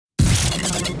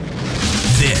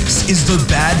This is the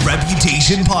Bad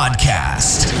Reputation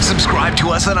Podcast. Subscribe to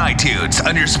us on iTunes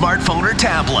on your smartphone or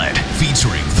tablet,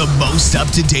 featuring the most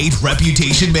up-to-date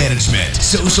reputation management,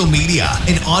 social media,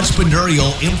 and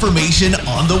entrepreneurial information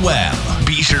on the web.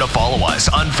 Be sure to follow us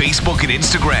on Facebook and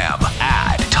Instagram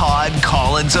at Todd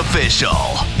Collins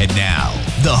Official. And now,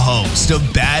 the host of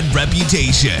Bad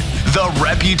Reputation, the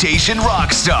Reputation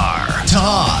Rockstar,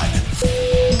 Todd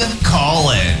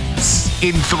Collins.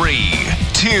 In 3,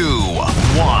 2, 1.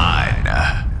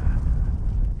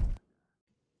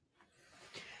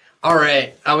 All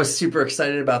right. I was super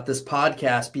excited about this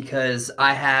podcast because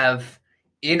I have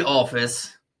in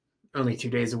office only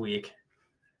 2 days a week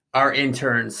our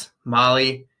interns,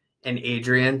 Molly and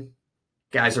Adrian.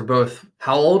 Guys are both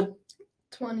how old?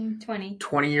 20.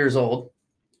 20 years old.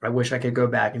 I wish I could go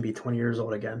back and be 20 years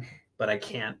old again, but I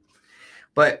can't.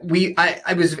 But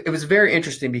it was very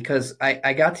interesting because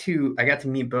I got to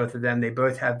meet both of them. They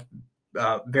both have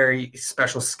very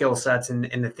special skill sets and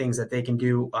the things that they can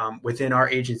do within our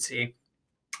agency,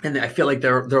 and I feel like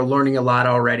they're learning a lot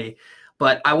already.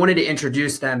 But I wanted to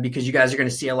introduce them because you guys are going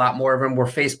to see a lot more of them. We're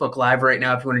Facebook Live right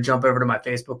now. If you want to jump over to my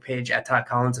Facebook page at Todd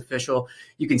Collins Official,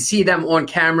 you can see them on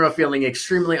camera feeling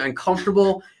extremely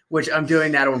uncomfortable, which I'm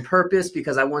doing that on purpose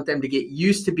because I want them to get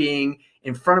used to being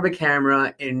in front of a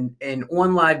camera and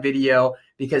on live video,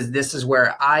 because this is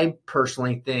where I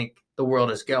personally think the world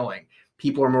is going.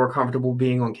 People are more comfortable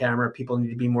being on camera. People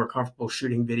need to be more comfortable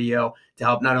shooting video to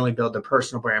help not only build their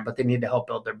personal brand, but they need to help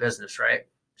build their business, right?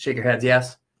 Shake your heads,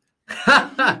 yes?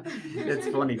 That's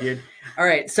funny, dude. All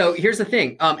right, so here's the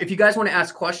thing. If you guys want to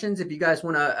ask questions, if you guys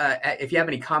want to, if you have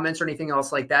any comments or anything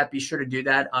else like that, be sure to do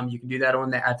that. You can do that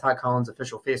on the Todd Collins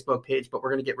Official Facebook page, but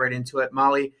we're going to get right into it.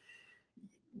 Molly,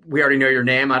 we already know your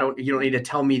name. You don't need to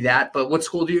tell me that, but what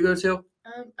school do you go to?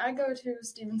 I go to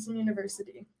Stevenson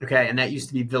University. Okay, and that used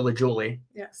to be Villa Julie.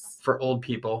 Yes. For old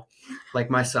people like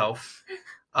myself.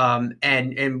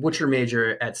 And what's your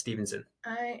major at Stevenson?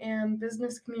 I am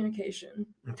business communication.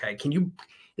 Okay,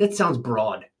 that sounds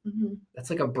broad. Mm-hmm. That's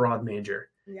like a broad major.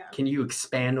 Yeah. Can you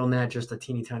expand on that just a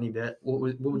teeny tiny bit?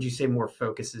 What would you say more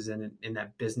focuses in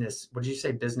that business? What did you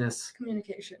say? Business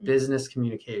communication. Business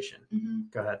communication. Mm-hmm.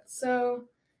 Go ahead. So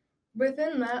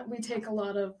within that, we take a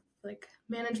lot of like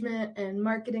management and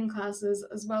marketing classes,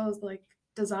 as well as like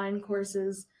design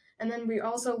courses. And then we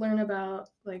also learn about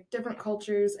like different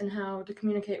cultures and how to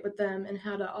communicate with them and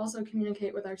how to also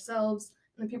communicate with ourselves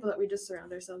and the people that we just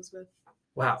surround ourselves with.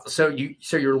 Wow. So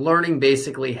you're learning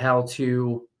basically how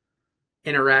to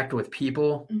interact with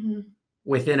people mm-hmm.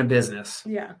 within a business.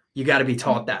 Yeah. You got to be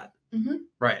taught that. Mm-hmm.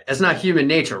 Right. That's not human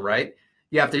nature, right?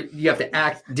 You have to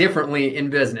act differently in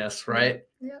business, right?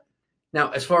 Yeah.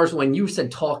 Now, as far as when you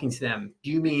said talking to them,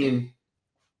 do you mean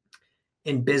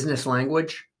in business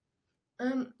language?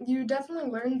 You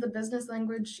definitely learn the business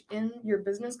language in your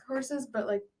business courses, but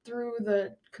like through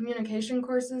the communication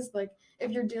courses, like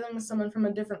if you're dealing with someone from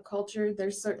a different culture,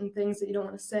 there's certain things that you don't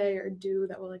want to say or do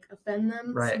that will like offend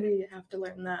them. Right. So we have to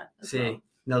learn that as See, well.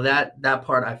 Now that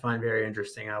part I find very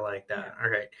interesting. I like that. Yeah. All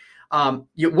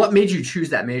right. What made you choose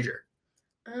that major?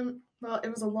 Well,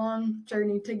 it was a long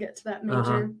journey to get to that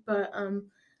major, but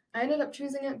I ended up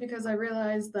choosing it because I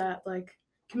realized that like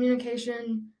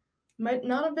communication might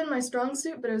not have been my strong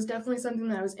suit, but it was definitely something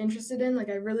that I was interested in. Like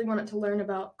I really wanted to learn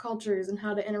about cultures and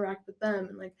how to interact with them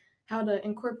and like how to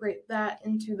incorporate that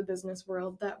into the business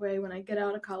world. That way, when I get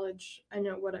out of college, I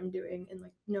know what I'm doing and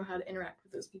like know how to interact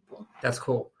with those people. That's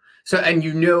cool. So, and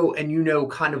you know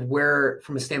kind of where,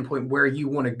 from a standpoint where you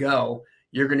want to go,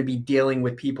 you're going to be dealing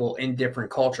with people in different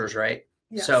cultures, right?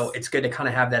 Yes. So it's good to kind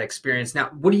of have that experience. Now,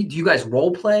 do you guys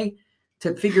role play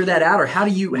to figure that out, or how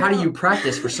do you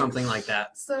practice for something like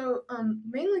that? So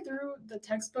mainly through the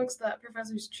textbooks that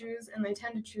professors choose, and they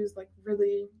tend to choose like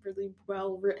really, really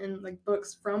well written like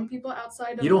books from people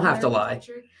outside of You don't have to lie.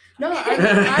 Culture. No,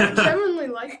 I genuinely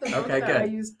like the book that good. I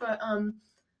use, but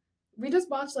we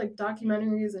just watch like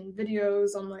documentaries and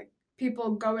videos on like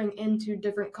people going into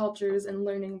different cultures and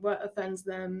learning what offends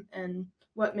them and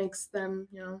what makes them,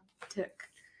 tick.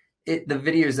 The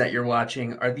videos that you're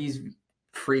watching, are these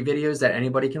free videos that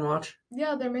anybody can watch?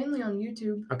 Yeah, they're mainly on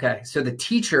YouTube. Okay, so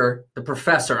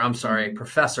professor,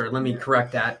 let me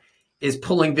correct that, is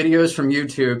pulling videos from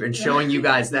YouTube and showing you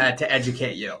guys that to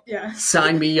educate you. Yeah.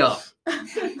 Sign me up.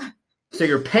 So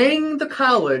you're paying the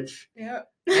college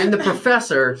and the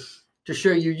professor to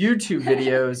show you YouTube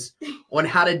videos on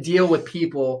how to deal with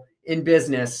people in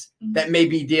business that may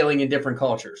be dealing in different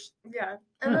cultures. Yeah.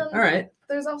 And then all right.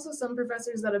 There's also some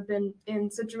professors that have been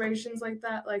in situations like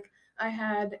that. Like I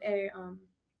had a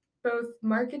both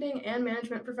marketing and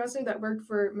management professor that worked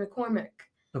for McCormick.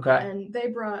 Okay. And they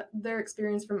brought their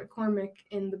experience from McCormick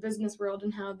in the business world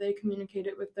and how they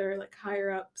communicated with their like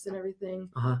higher ups and everything,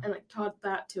 and like taught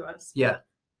that to us. Yeah.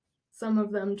 Some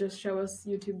of them just show us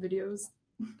YouTube videos.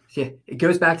 Yeah, it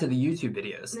goes back to the YouTube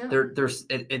videos.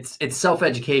 Yeah. It's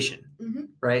self-education,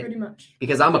 right? Pretty much.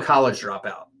 Because I'm a college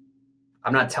dropout.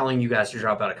 I'm not telling you guys to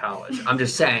drop out of college. I'm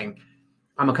just saying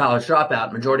I'm a college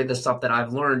dropout. Majority of the stuff that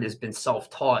I've learned has been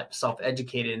self-taught,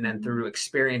 self-educated, and then through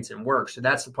experience and work. So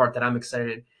that's the part that I'm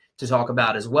excited to talk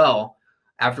about as well.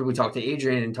 After we talk to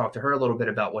Adrienne and talk to her a little bit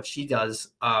about what she does,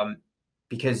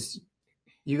 because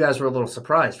you guys were a little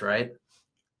surprised, right?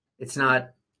 It's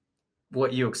not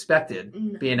what you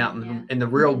expected being out in the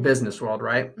real business world,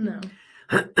 right? No.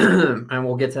 And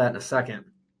we'll get to that in a second.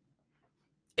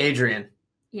 Adrienne.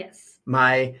 Yes.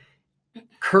 My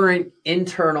current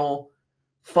internal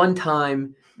fun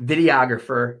time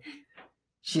videographer.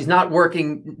 She's not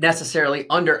working necessarily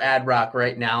under Ad Rock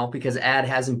right now because Ad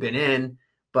hasn't been in,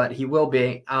 but he will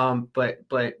be.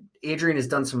 But Adrienne has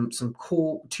done some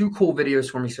two cool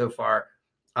videos for me so far.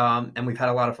 And we've had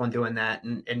a lot of fun doing that.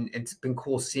 And it's been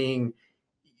cool seeing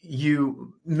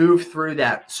you move through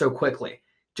that so quickly,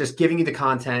 just giving you the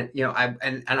content,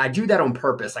 I do that on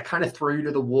purpose. I kind of throw you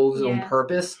to the wolves on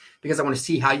purpose because I want to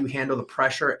see how you handle the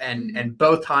pressure. And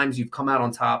both times you've come out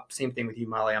on top. Same thing with you,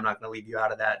 Molly. I'm not going to leave you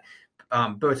out of that.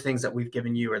 Both things that we've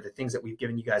given you are the things that we've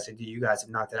given you guys to do. You guys have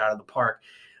knocked it out of the park.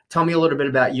 Tell me a little bit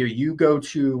about you. You go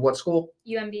to what school?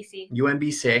 UMBC.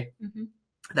 UMBC. Mm-hmm.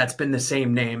 That's been the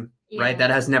same name, right? That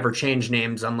has never changed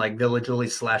names, unlike Village Lilly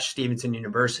 / Stevenson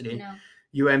University. No.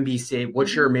 UMBC.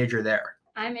 What's your major there?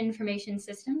 I'm information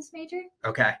systems major.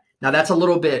 Okay. Now that's a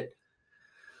little bit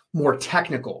more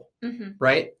technical,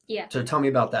 right? Yeah. So tell me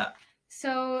about that.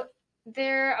 So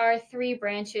there are 3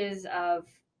 branches of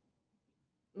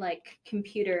like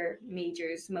computer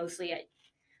majors, mostly.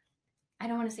 I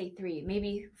don't want to say 3,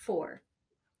 maybe 4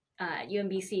 at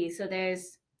UMBC. So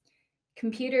there's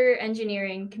computer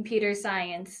engineering, computer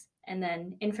science, and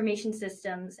then information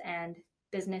systems and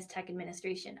business tech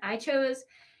administration. I chose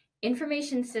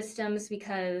information systems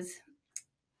because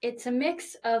it's a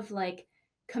mix of like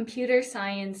computer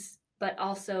science, but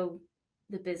also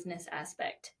the business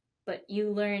aspect. But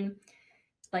you learn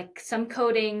like some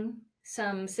coding,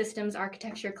 some systems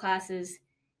architecture classes,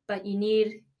 but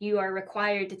you are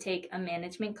required to take a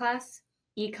management class,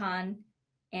 econ,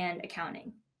 and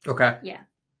accounting. Okay. Yeah.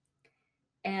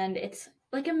 And it's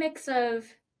like a mix of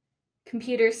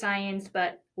computer science,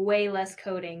 but way less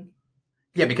coding.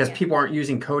 Yeah, because people aren't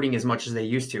using coding as much as they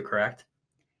used to, correct?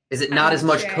 Is it not as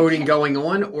much coding going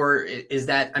on, or is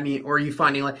that, or are you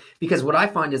finding because what I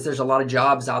find is there's a lot of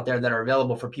jobs out there that are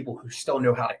available for people who still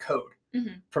know how to code,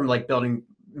 from like building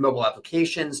mobile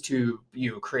applications to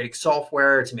creating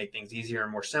software to make things easier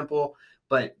and more simple.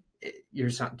 But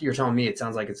you're telling me it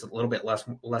sounds like it's a little bit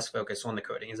less focused on the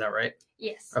coding. Is that right?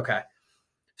 Yes. Okay.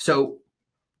 So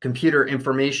computer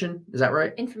information, is that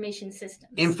right? Information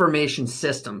systems. Information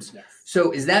systems. Yes.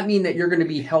 So does that mean that you're going to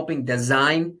be helping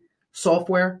design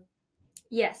software?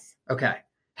 Yes. Okay.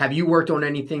 Have you worked on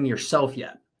anything yourself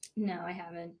yet? No, I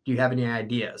haven't. Do you have any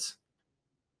ideas?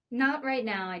 Not right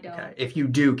now, I don't. Okay. If you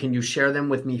do, can you share them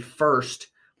with me first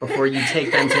before you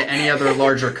take them to any other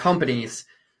larger companies,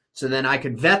 so then I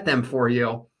could vet them for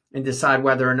you and decide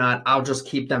whether or not I'll just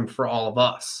keep them for all of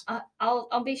us?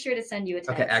 I'll be sure to send you a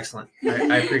text. Okay, excellent.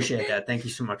 I appreciate that. Thank you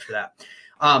so much for that.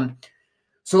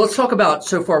 So let's talk about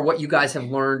so far what you guys have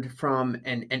learned from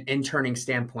an interning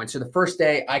standpoint. So the first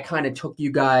day, I kind of took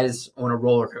you guys on a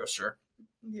roller coaster.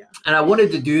 Yeah. And I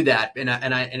wanted to do that, and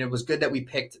it was good that we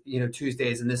picked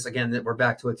Tuesdays, and this again that we're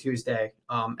back to a Tuesday.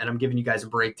 And I'm giving you guys a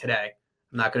break today.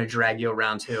 I'm not going to drag you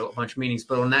around to a bunch of meetings,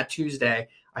 but on that Tuesday,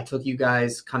 I took you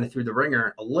guys kind of through the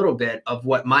ringer a little bit of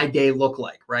what my day looked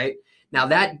like. Right now,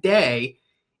 that day,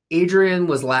 Adrienne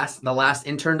was the last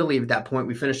intern to leave. At that point,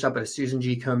 we finished up at a Susan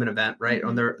G. Komen event, right,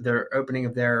 on their opening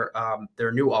of their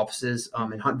new offices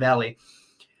in Hunt Valley.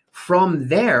 From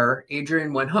there,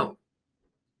 Adrienne went home,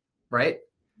 right?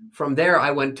 From there,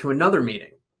 I went to another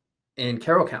meeting in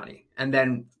Carroll County. And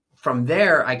then from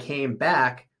there, I came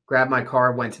back, grabbed my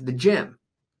car, went to the gym.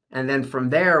 And then from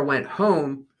there, went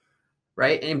home,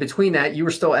 right? In between that, you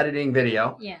were still editing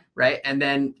video, right? And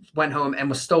then went home and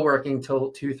was still working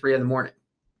till 2, 3 in the morning.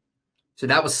 So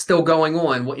that was still going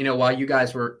on, while you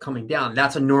guys were coming down.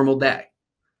 That's a normal day.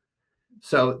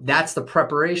 So that's the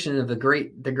preparation of the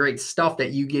great stuff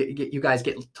that you guys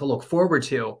get to look forward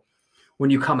to when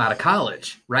you come out of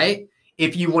college, right?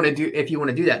 If you want to do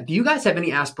that. Do you guys have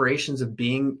any aspirations of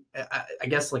being, I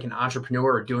guess, like an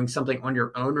entrepreneur or doing something on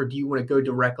your own, or do you want to go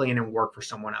directly in and work for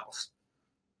someone else?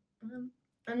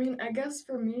 I guess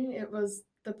for me, it was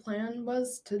the plan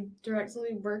was to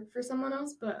directly work for someone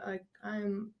else, but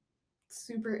I'm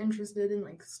super interested in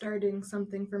like starting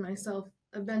something for myself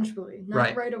eventually,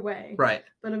 not right away, but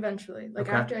eventually, like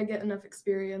after I get enough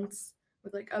experience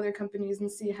with like other companies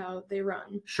and see how they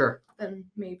run. Sure. Then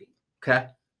maybe. Okay.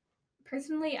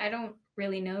 Personally, I don't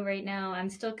really know right now. I'm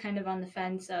still kind of on the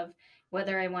fence of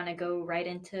whether I want to go right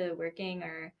into working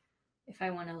or if I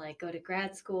want to like go to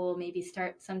grad school, maybe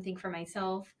start something for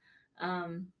myself.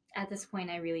 At this point,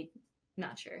 I really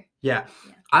not sure. Yeah.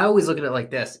 I always look at it like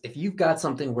this. If you've got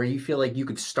something where you feel like you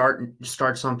could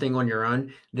start something on your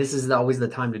own, this is always the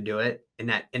time to do it in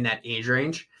that age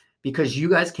range, because you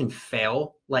guys can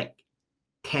fail like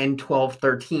 10, 12,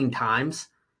 13 times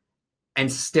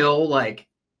and still like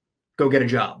go get a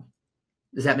job.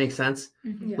 Does that make sense?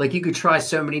 Yeah. Like you could try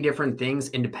so many different things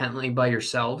independently by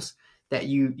yourselves that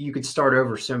you could start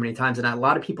over so many times. And a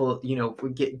lot of people,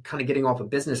 would get kind of getting off a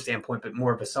business standpoint, but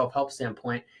more of a self-help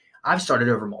standpoint. I've started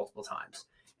over multiple times.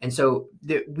 And so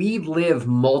we live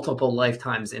multiple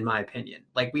lifetimes, in my opinion.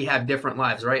 Like we have different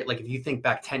lives, right? Like if you think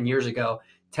back 10 years ago,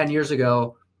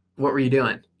 what were you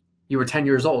doing? You were 10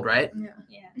 years old, right?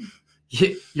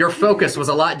 Yeah. Your focus was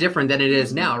a lot different than it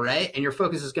is now, right? And your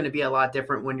focus is going to be a lot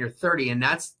different when you're 30. And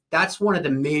that's one of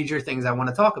the major things I want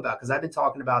to talk about, because I've been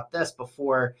talking about this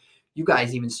before you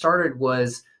guys even started,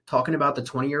 was talking about the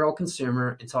 20-year-old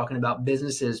consumer and talking about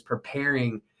businesses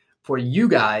preparing for you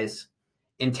guys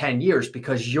in 10 years,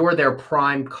 because you're their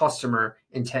prime customer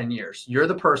in 10 years. You're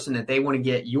the person that they want to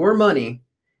get your money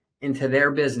into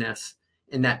their business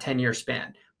in that 10-year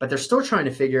span. But they're still trying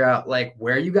to figure out like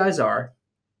where you guys are,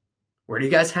 where do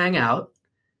you guys hang out,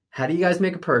 how do you guys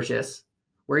make a purchase,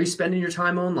 where are you spending your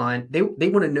time online? They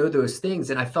want to know those things.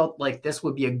 And I felt like this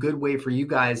would be a good way for you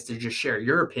guys to just share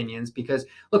your opinions, because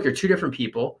look, you're two different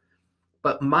people.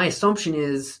 But my assumption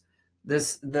is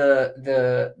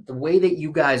the way that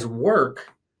you guys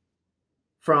work,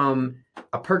 from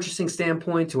a purchasing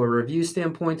standpoint to a review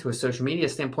standpoint to a social media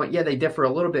standpoint, yeah, they differ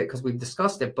a little bit because we've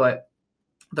discussed it, but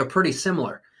they're pretty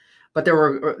similar. But there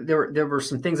were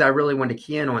some things I really wanted to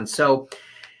key in on. So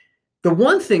the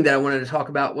one thing that I wanted to talk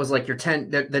about was like the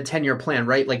 10-year plan,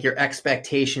 right? Like your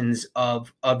expectations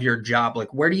of your job.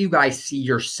 Like where do you guys see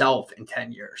yourself in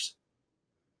 10 years?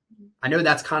 I know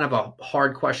that's kind of a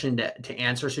hard question to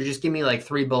answer. So just give me like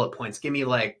 3 bullet points. Give me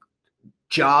like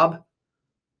job,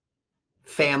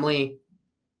 family,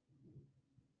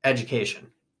 education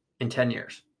in 10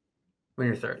 years when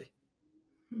you're 30.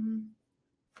 Mm-hmm.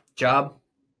 Job.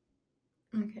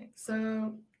 Okay.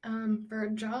 So for a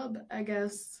job, I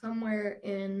guess somewhere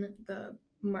in the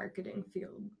marketing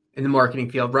field. In the marketing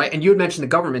field, right? And you had mentioned the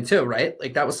government too, right?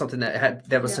 Like that was something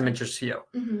that was some interest to you,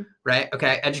 mm-hmm. right?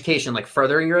 Okay. Education, like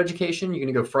furthering your education, you're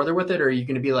going to go further with it, or are you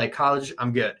going to be like college,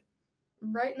 I'm good?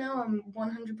 Right now I'm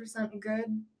 100%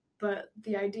 good, but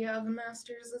the idea of a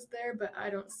master's is there, but I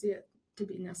don't see it to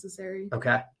be necessary.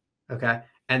 Okay.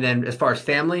 And then as far as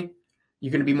family,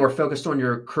 you're going to be more focused on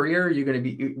your career? You're going to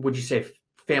be, would you say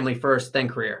family first, then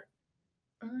career?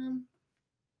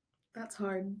 That's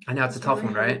hard. I know it's a tough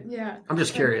one, right? Yeah. I'm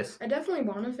just curious. I definitely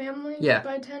want a family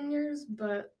by 10 years,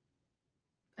 but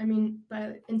I mean,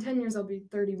 in 10 years I'll be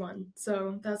 31,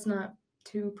 so that's not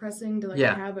too pressing to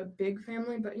have a big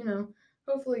family, but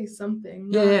hopefully something.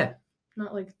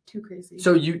 Not like too crazy.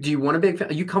 So do you want a big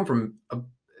family? You come from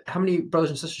how many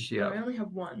brothers and sisters do you have? I only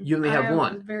have one. You only have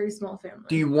one. A very small family.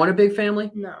 Do you want a big family?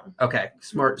 No. Okay,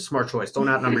 smart choice. Don't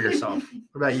outnumber yourself.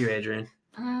 What about you, Adrian?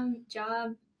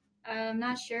 Job. I'm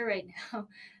not sure right now.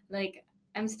 Like,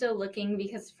 I'm still looking,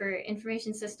 because for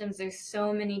information systems, there's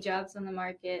so many jobs on the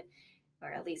market, or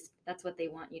at least that's what they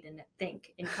want you to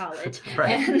think in college.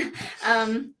 Right.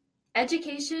 And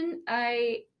education,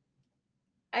 I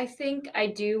think I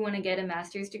do want to get a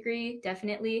master's degree,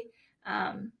 definitely.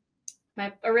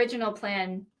 My original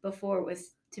plan before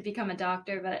was to become a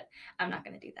doctor, but I'm not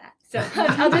going to do that. So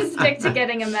I'll just stick to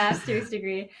getting a master's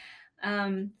degree.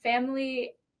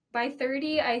 Family. By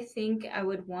 30, I think I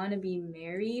would want to be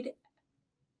married.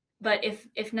 But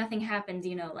if nothing happens,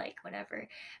 like whatever.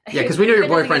 Yeah, because we know your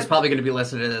boyfriend's probably going to be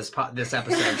listening to this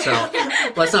episode, so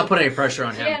let's not put any pressure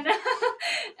on him. Yeah,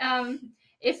 no.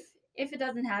 If it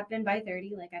doesn't happen by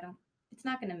 30, it's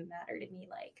not going to matter to me.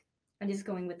 Like, I'm just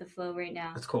going with the flow right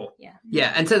now. That's cool.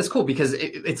 Yeah, and so it's cool because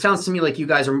it sounds to me like you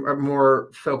guys are more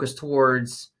focused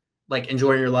towards like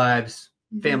enjoying your lives,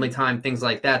 mm-hmm. family time, things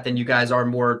like that, than you guys are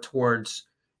more towards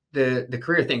the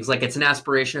career things. Like it's an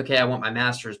aspiration. Okay, I want my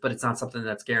master's, but it's not something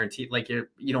that's guaranteed. Like you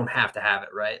don't have to have it,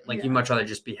 right? Like you'd much rather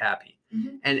just be happy.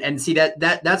 Mm-hmm. And see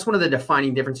that's one of the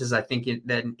defining differences I think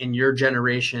that in your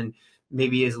generation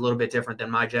maybe is a little bit different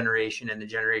than my generation and the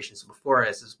generations before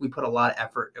us is we put a lot of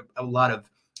effort, a lot of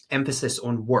emphasis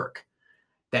on work.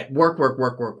 That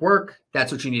work.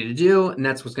 That's what you need to do. And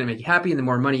that's what's going to make you happy. And the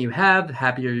more money you have, the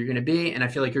happier you're going to be. And I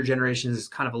feel like your generation is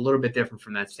kind of a little bit different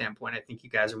from that standpoint. I think you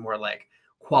guys are more like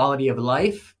quality of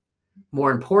life,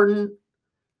 more important.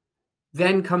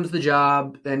 Then comes the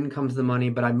job, then comes the money.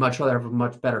 But I'd much rather have a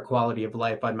much better quality of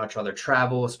life. I'd much rather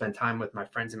travel, spend time with my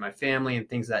friends and my family and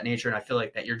things of that nature. And I feel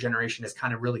like that your generation is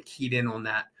kind of really keyed in on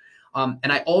that.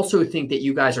 And I also think that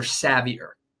you guys are savvier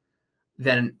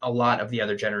than a lot of the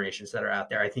other generations that are out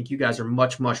there. I think you guys are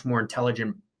much, much more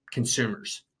intelligent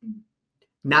consumers.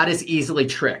 Not as easily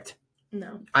tricked.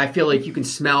 No. I feel like you can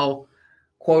smell,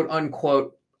 quote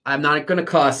unquote, I'm not going to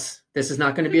cuss. This is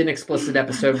not going to be an explicit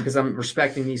episode because I'm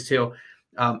respecting these two.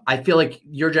 I feel like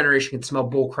your generation can smell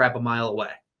bull crap a mile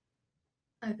away.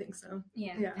 I think so.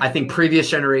 Yeah. I think previous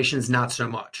generations, not so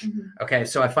much. Mm-hmm. Okay.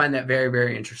 So I find that very,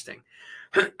 very interesting.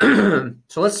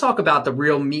 So let's talk about the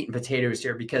real meat and potatoes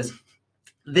here, because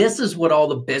this is what all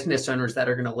the business owners that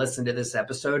are going to listen to this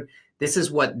episode, this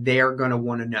is what they're going to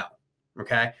want to know.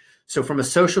 Okay. So from a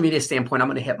social media standpoint, I'm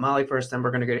going to hit Molly first, then we're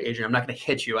going to go to Adrian. I'm not going to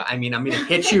hit you. I mean, I'm going to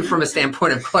hit you from a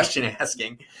standpoint of question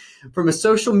asking. From a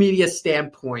social media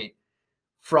standpoint,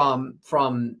 from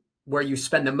where you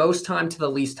spend the most time to the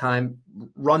least time,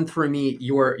 run through me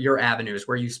your avenues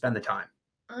where you spend the time.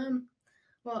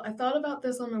 Well, I thought about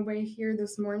this on the way here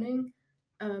this morning.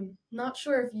 Not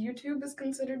sure if YouTube is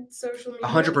considered social media.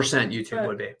 100% YouTube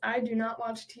would be. I do not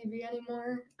watch TV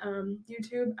anymore.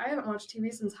 YouTube, I haven't watched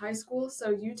TV since high school,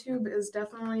 so YouTube is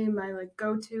definitely my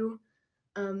go-to.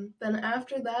 Then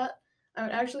after that, I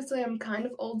would actually say I'm kind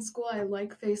of old school. I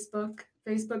like Facebook.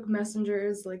 Facebook Messenger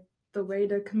is the way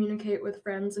to communicate with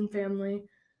friends and family.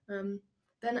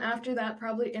 Then after that,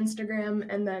 probably Instagram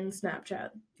and then Snapchat.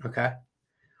 Okay.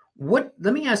 Let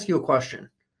me ask you a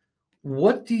question.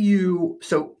 What do you,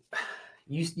 so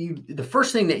you the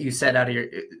first thing that you said out of your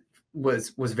was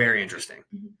very interesting.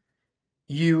 Mm-hmm.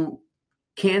 You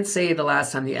can't say the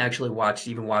last time you actually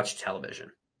watched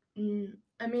television.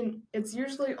 I mean, it's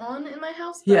usually on in my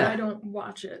house, but I don't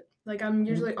watch it. I'm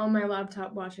usually on my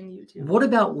laptop watching YouTube. What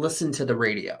about listen to the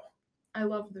radio? I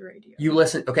love the radio. You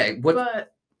listen, okay. But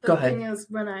go the ahead. thing is,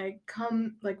 when I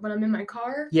come, when I'm in my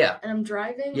car Yeah. and I'm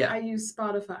driving, Yeah. I use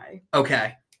Spotify.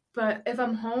 Okay. But if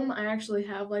I'm home, I actually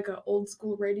have an old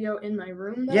school radio in my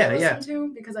room that I listen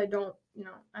to, because I don't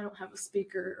have a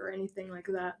speaker or anything like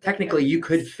that. Technically, you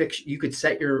could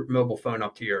set your mobile phone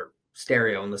up to your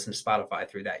stereo and listen to Spotify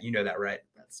through that. You know that, right?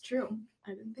 That's true.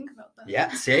 I didn't think about that.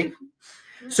 Yeah, see?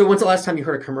 So when's the last time you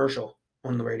heard a commercial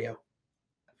on the radio?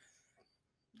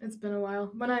 It's been a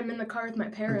while. When I'm in the car with my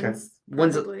parents,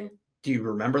 When's probably. Do you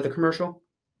remember the commercial?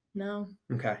 No.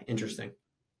 Okay, interesting.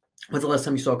 When's the last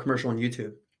time you saw a commercial on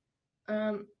YouTube?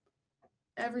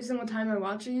 Every single time I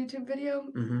watch a YouTube video,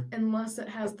 unless it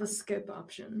has the skip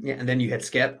option. Yeah, and then you hit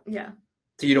skip? Yeah.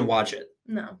 So you don't watch it?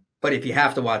 No. But if you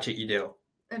have to watch it, you do?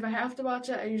 If I have to watch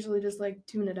it, I usually just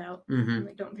tune it out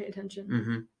and don't pay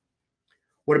attention.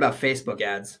 What about Facebook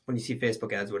ads? When you see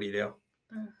Facebook ads, what do you do?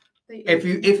 If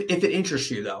it interests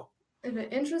you, though. If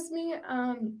it interests me,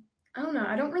 I don't know.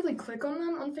 I don't really click on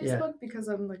them on Facebook because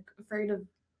I'm afraid of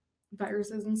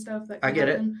viruses and stuff that can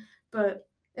happen. But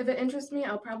if it interests me,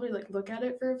 I'll probably look at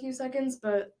it for a few seconds,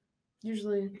 but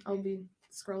usually I'll be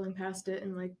scrolling past it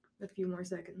in a few more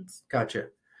seconds. Gotcha.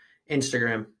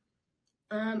 Instagram.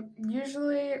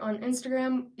 Usually on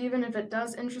Instagram, even if it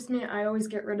does interest me, I always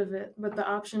get rid of it with the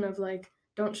option of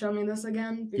don't show me this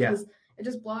again, because it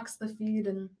just blocks the feed,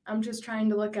 and I'm just trying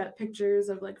to look at pictures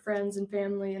of friends and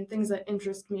family and things that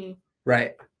interest me.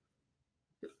 Right.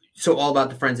 So all about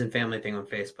the friends and family thing on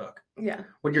Facebook. Yeah.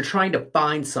 When you're trying to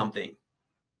find something,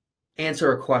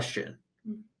 answer a question,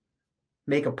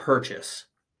 make a purchase,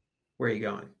 where are you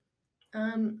going?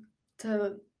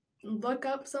 To look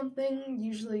up something,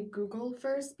 usually Google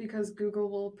first, because Google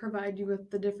will provide you with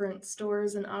the different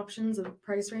stores and options of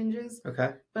price ranges.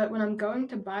 Okay. But when I'm going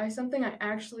to buy something, I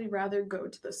actually rather go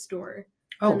to the store.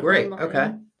 Oh, great.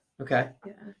 Online. Okay.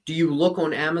 Yeah. Do you look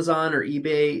on Amazon or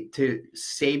eBay to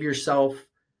save yourself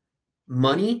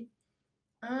money?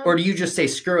 Or do you just say,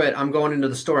 screw it, I'm going into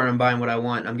the store and I'm buying what I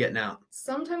want, I'm getting out?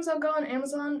 Sometimes I'll go on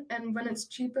Amazon, and when it's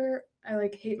cheaper, I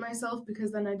hate myself,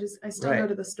 because then I still go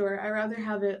to the store. I rather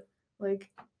have it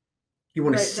you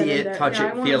want to see it, touch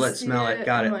it, feel it, smell it.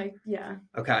 Got it. Yeah.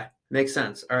 Okay. Makes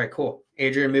sense. All right, cool.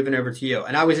 Adrian, moving over to you.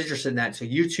 And I was interested in that. So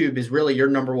YouTube is really your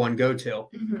number one go-to,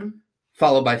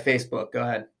 followed by Facebook. Go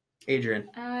ahead, Adrian.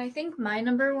 I think my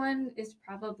number one is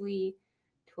probably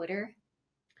Twitter.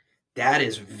 That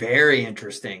is very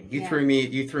interesting. You threw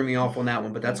me off on that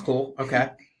one, but that's cool.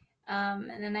 Okay.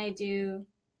 And then I do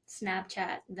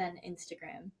Snapchat, then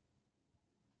Instagram.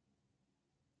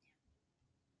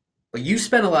 But you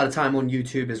spend a lot of time on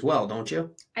YouTube as well, don't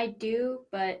you? I do,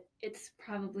 but it's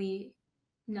probably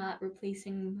not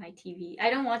replacing my TV. I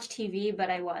don't watch TV, but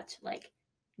I watch like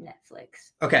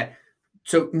Netflix. Okay.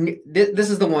 So this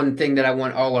is the one thing that I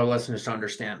want all our listeners to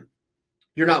understand.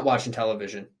 You're not watching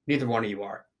television. Neither one of you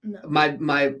are. No.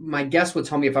 My guest would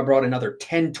tell me if I brought another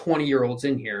 10, 20-year-olds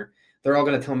in here, they're all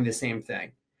going to tell me the same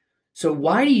thing. So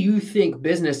why do you think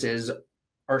businesses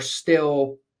are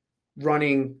still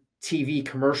running TV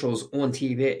commercials on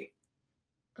TV?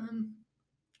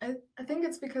 I think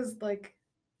it's because like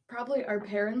probably our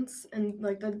parents and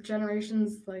like the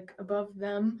generations like above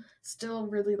them still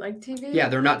really like TV. Yeah,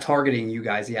 they're not targeting you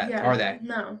guys yet, are they?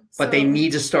 No. But they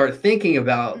need to start thinking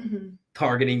about Mhm.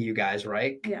 targeting you guys,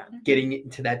 right? Yeah. Getting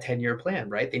into that 10-year plan,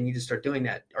 right? They need to start doing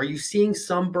that. Are you seeing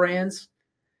some brands?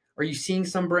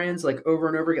 Like over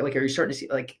and over again? Like, are you starting to see,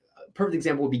 like, a perfect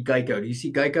example would be Geico. Do you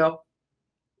see Geico?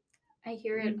 I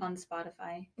hear it on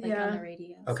Spotify, like Yeah. on the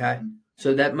radio. Okay.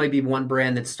 So that might be one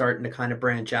brand that's starting to kind of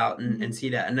branch out and see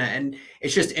that. And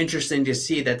it's just interesting to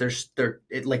see that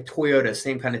like Toyota,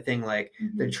 same kind of thing. Like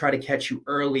they try to catch you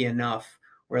early enough.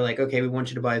 We're like, okay, we want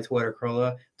you to buy a Toyota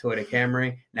Corolla, Toyota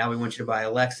Camry. Now we want you to buy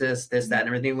a Lexus, this, that, and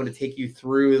everything. We want to take you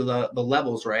through the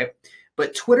levels, right?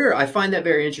 But Twitter, I find that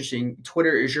very interesting.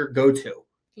 Twitter is your go-to.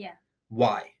 Yeah.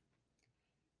 Why?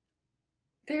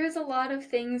 There's a lot of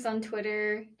things on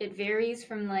Twitter. It varies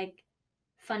from like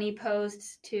funny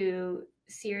posts to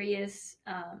serious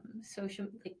social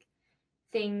like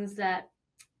things that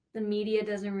the media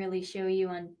doesn't really show you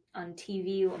on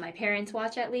TV, what my parents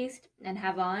watch at least and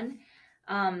have on.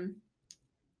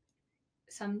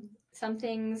 Some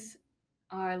things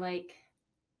are like,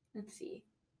 let's see.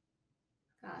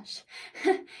 Gosh.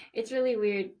 It's really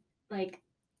weird. Like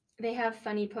they have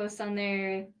funny posts on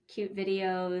there, cute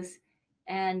videos,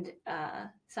 and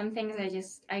some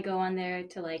things I go on there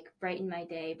to like brighten my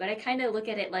day, but I kind of look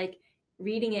at it like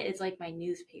reading it is like my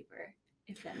newspaper,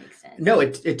 if that makes sense. No,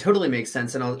 it totally makes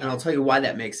sense, and I'll tell you why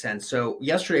that makes sense. So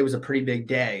yesterday was a pretty big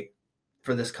day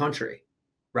for this country,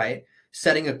 right?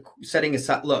 Setting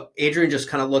aside, look, Adrian just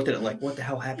kind of looked at it like, what the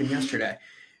hell happened yesterday?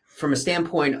 From a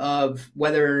standpoint of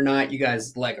whether or not you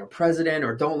guys like our president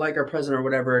or don't like our president or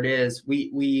whatever it is,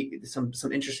 some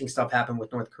interesting stuff happened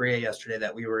with North Korea yesterday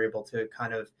that we were able to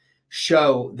kind of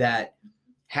show that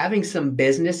having some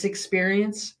business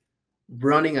experience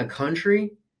running a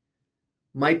country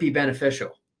might be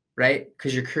beneficial, right?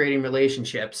 Because you're creating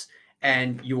relationships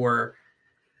and you're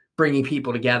bringing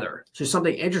people together. So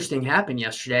something interesting happened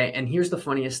yesterday, and here's the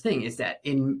funniest thing is that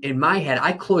in my head,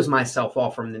 I close myself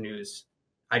off from the news.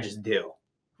 I just do,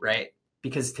 right?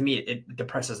 Because to me, it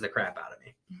depresses the crap out of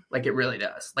me. Like it really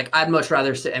does. Like I'd much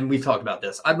rather sit, and we've talked about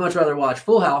this, I'd much rather watch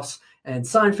Full House and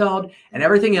Seinfeld and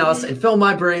everything else and fill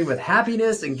my brain with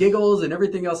happiness and giggles and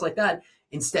everything else like that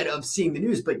instead of seeing the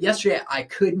news. But yesterday it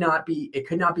could not be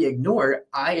ignored.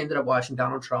 I ended up watching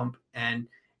Donald Trump and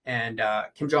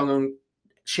Kim Jong-un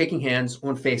shaking hands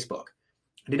on Facebook.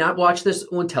 I did not watch this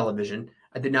on television.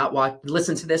 I did not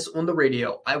listen to this on the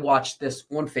radio. I watched this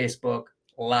on Facebook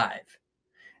live,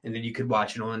 and then you could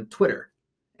watch it on Twitter,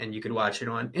 and you could watch it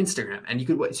on Instagram, and you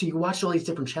could watch all these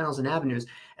different channels and avenues.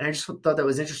 And I just thought that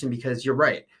was interesting because you're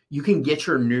right. You can get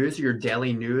your news, your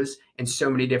daily news, in so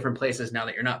many different places now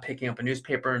that you're not picking up a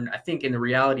newspaper. And I think in the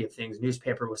reality of things,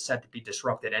 newspaper was set to be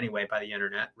disrupted anyway by the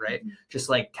internet, right? Mm-hmm. Just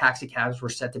like taxi cabs were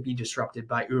set to be disrupted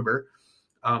by Uber,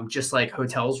 just like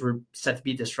hotels were set to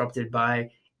be disrupted by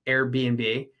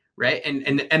Airbnb, right?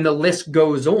 And the list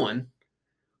goes on.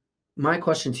 My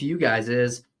question to you guys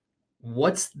is,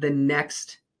 what's the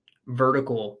next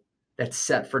vertical that's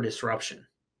set for disruption?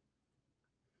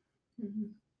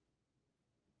 I'm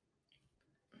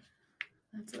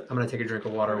going to take a drink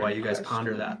of water while you guys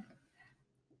ponder that.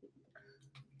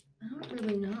 I don't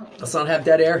really know. Let's not have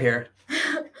dead air here.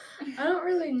 I don't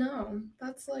really know.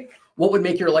 That's like... What would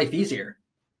make your life easier?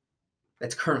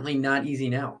 That's currently not easy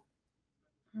now.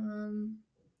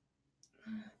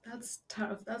 That's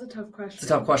tough. That's a tough question. It's a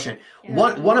tough question.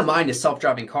 Yeah. One of mine is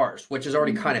self-driving cars, which is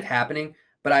already kind of happening.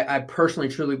 But I personally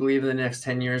truly believe in the next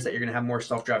 10 years that you're going to have more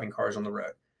self-driving cars on the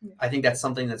road. Yeah. I think that's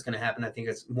something that's going to happen. I think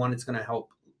it's going to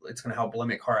help. It's going to help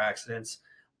limit car accidents.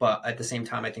 But at the same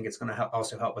time, I think it's going to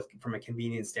also help from a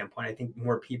convenience standpoint. I think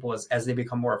more people, as they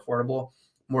become more affordable,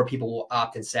 more people will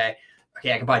opt and say,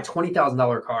 okay, I can buy a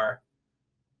 $20,000 car,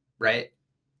 right,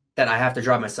 that I have to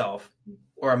drive myself,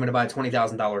 or I'm going to buy a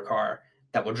 $20,000 car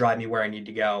that will drive me where I need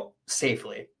to go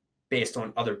safely based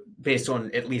on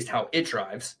at least how it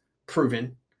drives,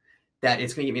 proven, that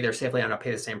it's going to get me there safely and I'll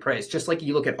pay the same price. Just like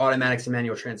you look at automatics and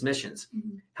manual transmissions.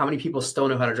 Mm-hmm. How many people still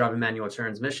know how to drive a manual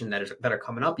transmission that are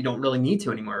coming up? You don't really need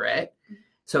to anymore, right? Mm-hmm.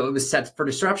 So it was set for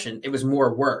disruption. It was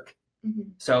more work. Mm-hmm.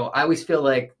 So I always feel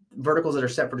like verticals that are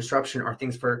set for disruption are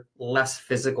things for less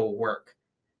physical work.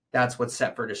 That's what's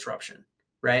set for disruption,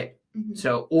 right? Mm-hmm.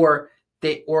 So, or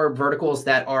verticals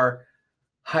that are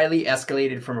highly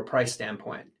escalated from a price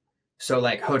standpoint. So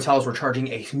like hotels were charging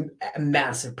a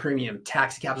massive premium,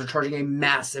 taxi cabs are charging a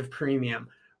massive premium,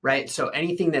 right? So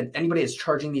anybody that's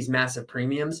charging these massive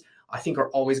premiums, I think are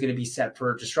always going to be set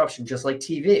for disruption, just like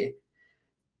TV,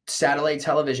 satellite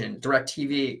television,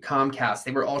 DirecTV, Comcast.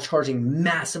 They were all charging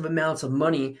massive amounts of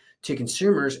money to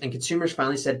consumers, and consumers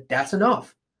finally said, that's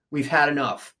enough. We've had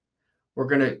enough. We're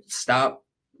going to stop.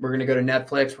 We're going to go to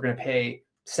Netflix. We're going to pay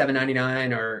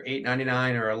 $7.99 or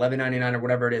 $8.99 or $11.99 or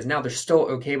whatever it is. Now they're still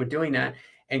okay with doing that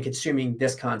and consuming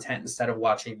this content instead of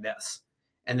watching this.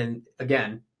 And then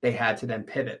again, they had to then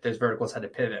pivot. Those verticals had to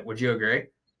pivot. Would you agree?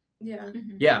 Yeah.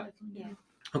 Mm-hmm. Yeah. Yeah.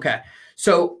 Okay.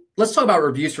 So let's talk about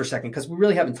reviews for a second, because we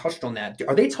really haven't touched on that.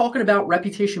 Are they talking about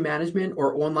reputation management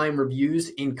or online reviews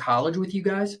in college with you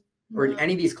guys or in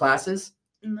any of these classes?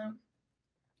 No.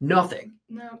 Nothing.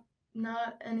 No,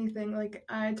 not anything. Like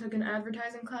I took an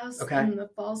advertising class Okay. in the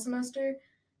fall semester,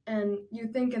 and you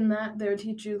think in that they would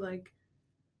teach you like,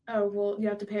 oh, well, you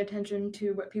have to pay attention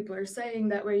to what people are saying.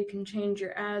 That way you can change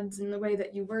your ads and the way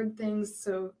that you word things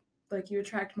so like you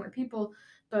attract more people.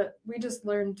 But we just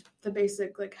learned the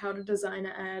basic, like how to design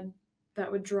an ad that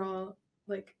would draw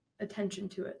like attention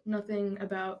to it. Nothing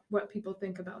about what people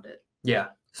think about it. Yeah.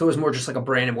 So it was more just like a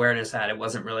brand awareness ad. It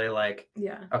wasn't really like,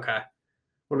 Yeah. okay.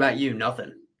 What about you?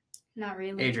 Nothing. Not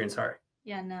really. Adrian, sorry.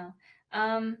 Yeah, no.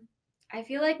 I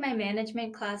feel like my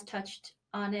management class touched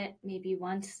on it maybe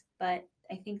once, but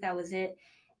I think that was it.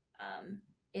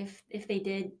 If they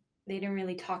did, they didn't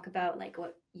really talk about like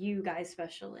what you guys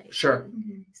specialize. Sure.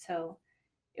 Mm-hmm. So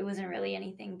it wasn't really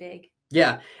anything big.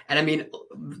 Yeah. And I mean,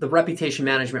 the reputation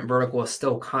management vertical is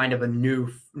still kind of a new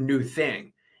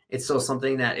thing. It's still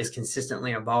something that is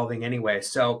consistently evolving anyway.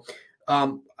 So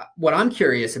what I'm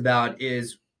curious about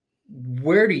is,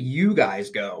 where do you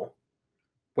guys go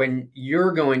when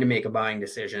you're going to make a buying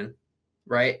decision,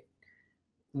 right?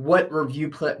 What review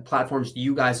platforms do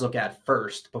you guys look at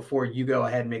first before you go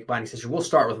ahead and make a buying decision? We'll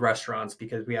start with restaurants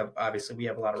because we have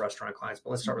a lot of restaurant clients, but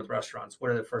let's start with restaurants.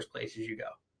 What are the first places you go?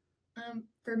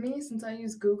 For me, since I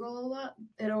use Google a lot,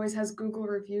 it always has Google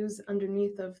reviews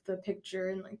underneath of the picture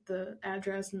and like the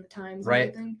address and the times Right. and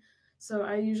everything. So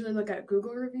I usually look at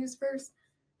Google reviews first,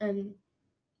 and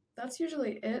that's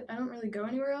usually it. I don't really go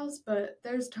anywhere else, but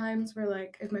there's times where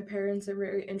like if my parents are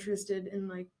very interested in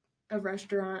like a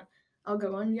restaurant, I'll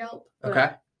go on Yelp. But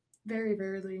Okay. very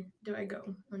rarely do I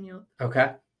go on Yelp.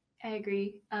 Okay. I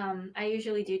agree. I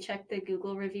usually do check the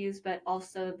Google reviews, but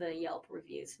also the Yelp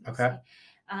reviews. Okay.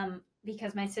 Mostly.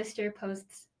 Because my sister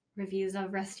posts reviews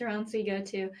of restaurants we go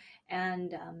to,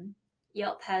 and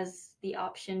Yelp has the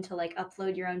option to like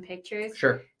upload your own pictures.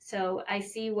 Sure. So I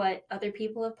see what other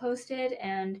people have posted,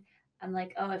 and I'm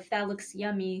like, oh, if that looks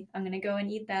yummy, I'm gonna go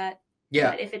and eat that.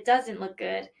 Yeah. But if it doesn't look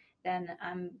good, then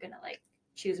I'm gonna like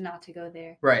choose not to go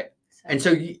there. Right. So. And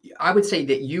so I would say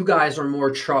that you guys are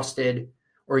more trusted,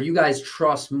 or you guys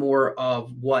trust more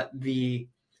of what the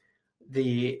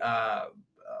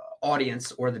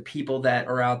audience or the people that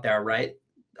are out there, right?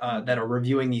 That are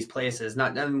reviewing these places.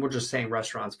 Not, and we're just saying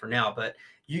restaurants for now, but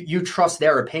you trust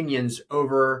their opinions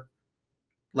over,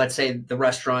 let's say, the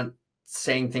restaurant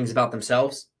saying things about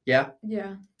themselves. Yeah.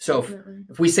 Yeah. So Definitely.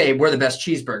 if we say we're the best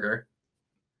cheeseburger,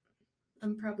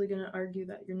 I'm probably gonna argue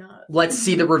that you're not. let's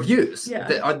see the reviews. Yeah.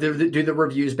 Do the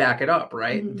reviews back it up,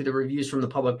 right? Mhm. Do the reviews from the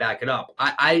public back it up?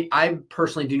 I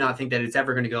personally do not think that it's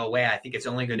ever going to go away. I think it's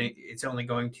only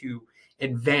going to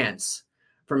advance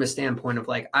from a standpoint of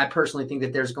like, I personally think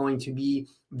that there's going to be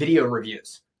video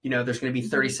reviews. You know, there's going to be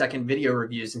 30-second video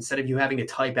reviews. Instead of you having to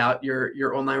type out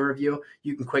your online review,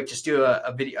 you can just do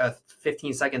a video, a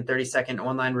 15-second, 30-second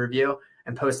online review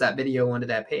and post that video onto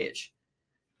that page.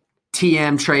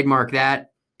 TM, trademark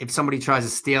that. If somebody tries to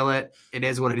steal it, it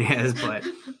is what it is. But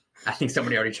I think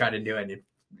somebody already tried to do it, and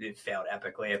it failed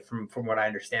epically. From what I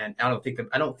understand, I don't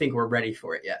think we're ready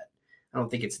for it yet. I don't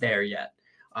think it's there yet.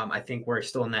 I think we're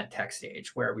still in that tech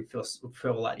stage where we feel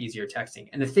a lot easier texting.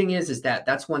 And the thing is that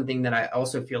that's one thing that I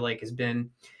also feel like has been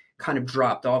kind of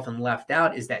dropped off and left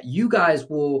out, is that you guys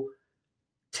will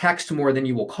text more than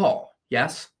you will call.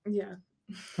 Yes? Yeah.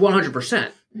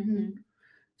 100%. Mm-hmm.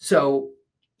 So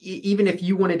even if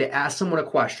you wanted to ask someone a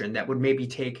question that would maybe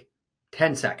take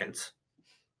 10 seconds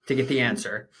to get the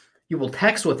answer, you will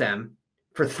text with them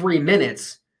for 3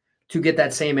 minutes to get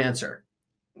that same answer.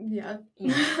 Yeah.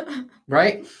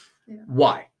 Right? Yeah.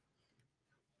 Why?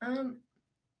 I don't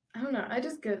know.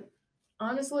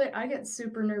 Honestly, I get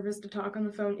super nervous to talk on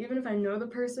the phone, even if I know the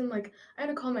person. Like, I had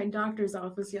to call my doctor's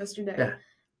office yesterday. Yeah.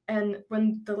 And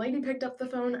when the lady picked up the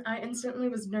phone, I instantly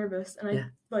was nervous. And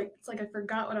it's like I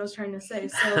forgot what I was trying to say.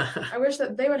 So I wish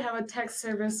that they would have a text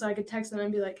service so I could text them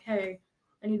and be like, hey,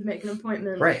 I need to make an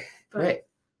appointment. Right. But right.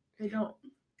 they don't.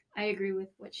 I agree with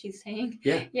what she's saying.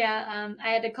 Yeah. Yeah. I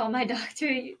had to call my doctor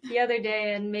the other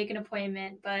day and make an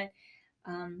appointment, but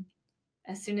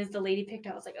as soon as the lady picked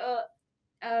up, I was like,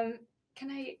 can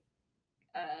I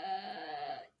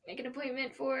make an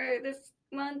appointment for this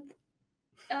month?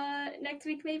 Next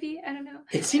week maybe? I don't know.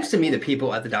 It seems to me the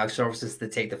people at the doctor's offices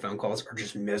that take the phone calls are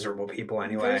just miserable people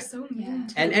anyway. They're so mean.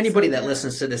 And anybody that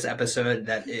listens to this episode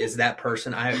that is that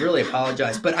person, I really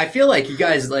apologize. But I feel like you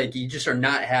guys, like, you just are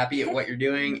not happy at what you're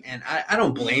doing, and I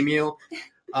don't blame you.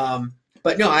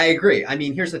 But no, I agree. I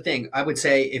mean, here's the thing. I would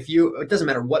say it doesn't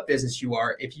matter what business you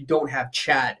are, if you don't have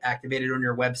chat activated on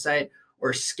your website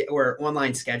or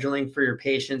online scheduling for your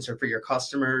patients or for your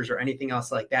customers or anything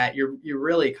else like that, you're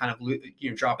really kind of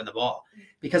dropping the ball.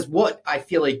 Because what I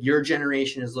feel like your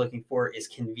generation is looking for is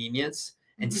convenience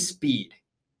and speed,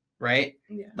 right?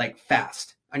 Yeah. Like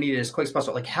fast. I need it as quick as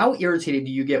possible. Like, how irritated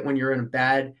do you get when you're in a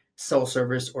bad cell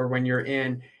service or when you're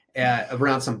in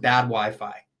around some bad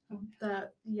Wi-Fi?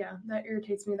 That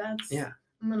irritates me. Yeah.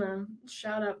 I'm gonna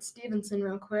shout out Stevenson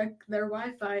real quick. Their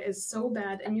Wi-Fi is so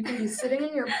bad, and you can be sitting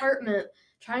in your apartment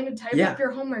trying to type up your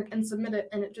homework and submit it,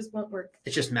 and it just won't work.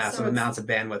 It's just massive amounts of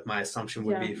bandwidth. My assumption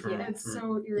would be it's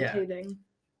so irritating.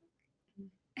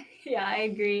 Yeah, I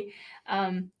agree.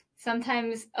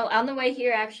 Sometimes, on the way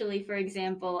here, actually, for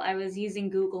example, I was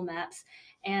using Google Maps,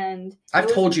 and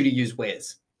I've told you to use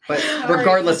Waze, but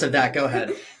regardless of that, go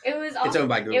ahead. It's owned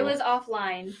by Google. It was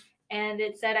offline, and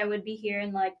it said I would be here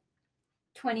in like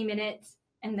 20 minutes,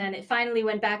 and then it finally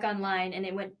went back online, and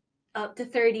it went up to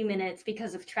 30 minutes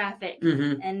because of traffic.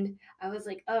 And I was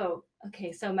like, oh,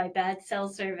 okay, so my bad cell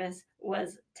service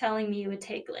was telling me it would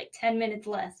take like 10 minutes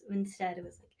less. Instead, it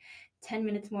was like 10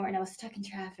 minutes more, and I was stuck in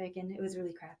traffic, and it was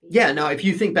really crappy. Yeah, now if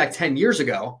you think back 10 years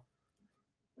ago,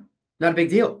 not a big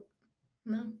deal.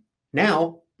 No.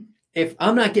 Now, if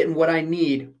I'm not getting what I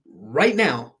need right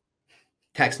now,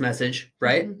 text message,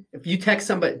 right? If you text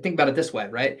somebody, think about it this way,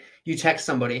 right? You text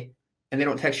somebody and they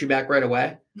don't text you back right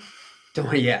away.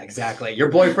 Yeah, exactly. Your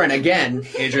boyfriend, again,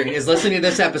 Adrian, is listening to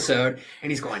this episode and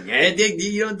he's going,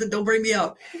 don't bring me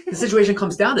up. The situation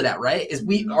comes down to that, right?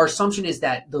 Our assumption is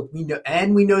that we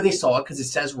know they saw it because it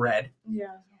says red.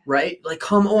 Yeah. Right? Like,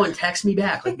 come on, text me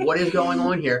back. Like, what is going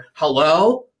on here?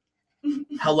 Hello?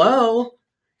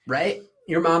 Right?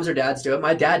 Your moms or dads do it.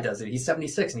 My dad does it. He's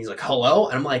 76 and he's like, hello?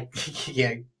 And I'm like,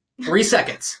 yeah, 3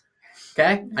 seconds.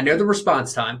 Okay? I know the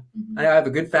response time. I have a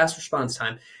good fast response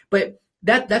time. But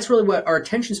that's really what our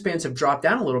attention spans have dropped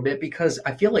down a little bit, because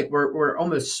I feel like we're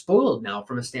almost spoiled now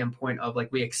from a standpoint of,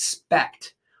 like, we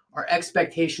expect. Our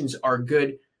expectations are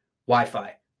good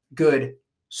Wi-Fi, good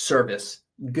service,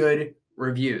 good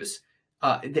reviews.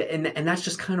 And that's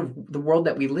just kind of the world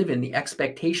that we live in. The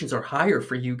expectations are higher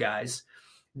for you guys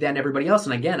than everybody else.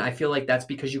 And again, I feel like that's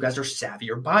because you guys are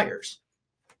savvier buyers.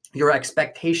 Your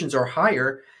expectations are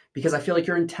higher because I feel like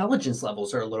your intelligence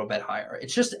levels are a little bit higher.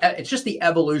 It's just the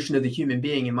evolution of the human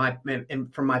being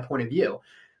from my point of view.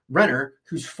 Renner,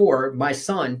 who's 4, my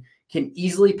son, can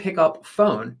easily pick up a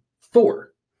phone,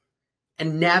 4,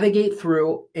 and navigate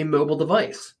through a mobile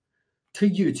device to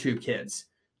YouTube Kids,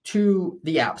 to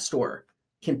the App Store,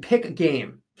 can pick a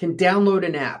game, can download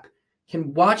an app,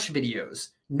 can watch videos,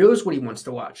 knows what he wants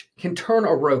to watch, can turn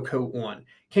a Roku on,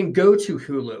 can go to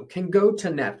Hulu, can go to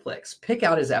Netflix, pick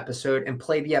out his episode and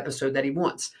play the episode that he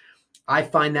wants. I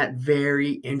find that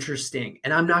very interesting.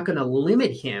 And I'm not going to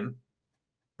limit him,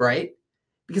 right?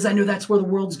 Because I know that's where the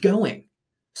world's going.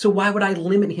 So why would I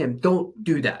limit him? Don't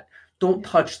do that. Don't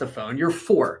touch the phone. You're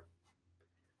 4.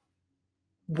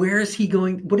 Where is he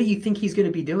going? What do you think he's going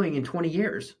to be doing in 20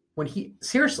 years?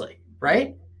 Seriously,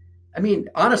 right? I mean,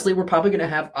 honestly, we're probably going to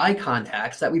have eye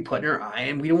contacts that we put in our eye,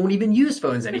 and we won't even use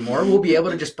phones anymore. We'll be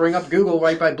able to just bring up Google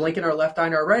right by blinking our left eye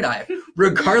and our right eye.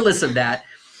 Regardless of that,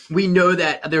 we know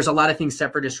that there's a lot of things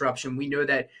set for disruption. We know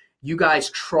that you guys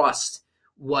trust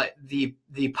what the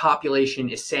population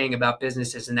is saying about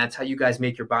businesses, and that's how you guys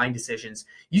make your buying decisions.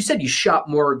 You said you shop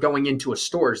more going into a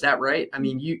store. Is that right? I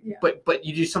mean, but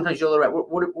you do sometimes you're a little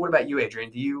right. What about you,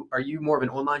 Adrian? Are you more of an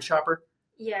online shopper?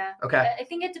 Yeah. Okay. I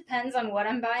think it depends on what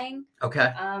I'm buying.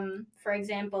 Okay. For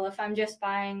example, if I'm just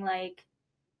buying like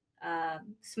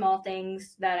small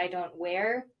things that I don't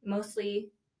wear, mostly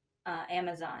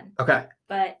Amazon. Okay.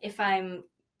 But if I'm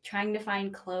trying to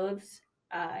find clothes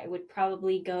I would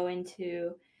probably go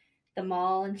into the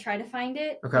mall and try to find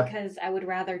it Okay. because I would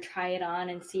rather try it on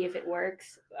and see if it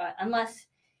works. Unless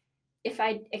if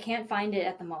I can't find it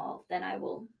at the mall, then I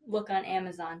will look on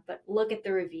Amazon, but look at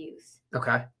the reviews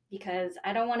Okay. because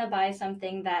I don't want to buy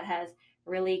something that has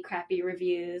really crappy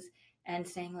reviews and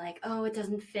saying like, oh, it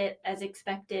doesn't fit as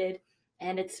expected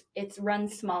and it's run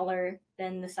smaller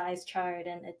than the size chart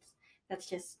and that's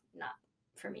just not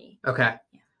for me. Okay.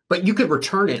 Yeah. But you could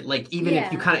return it, like even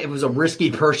if you Yeah. it was a risky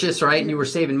purchase, right? And you were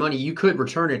saving money, you could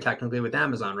return it technically with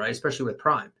Amazon, right? Especially with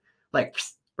Prime. Like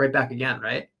right back again,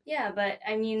 right? Yeah, but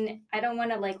I mean, I don't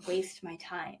want to like waste my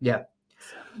time. Yeah.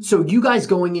 So. So you guys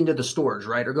going into the stores,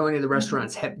 right? Or going to the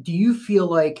restaurants, do you feel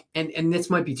like, and this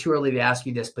might be too early to ask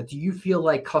you this, but do you feel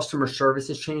like customer service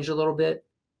has changed a little bit?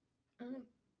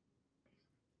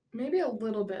 Maybe a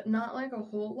little bit, not like a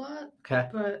whole lot, Okay.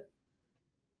 but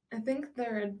I think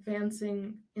they're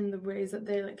advancing in the ways that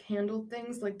they like handle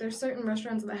things. Like there's certain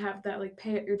restaurants that have that like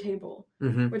pay at your table,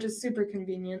 Mm-hmm. which is super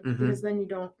convenient Mhm. because then you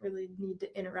don't really need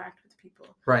to interact with people.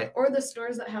 Right. Or the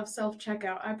stores that have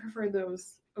self-checkout. I prefer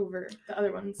those over the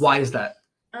other ones. Why is that?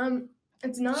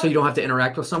 It's not So you don't have to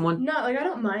interact with someone? not like I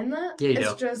don't mind that. Yeah, you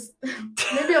it's do. just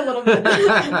maybe a little bit.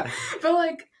 But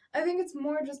like I think it's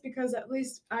more just because at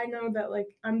least I know that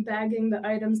like I'm bagging the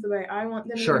items the way I want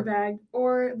them Sure. to be bagged.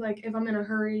 Or like if I'm in a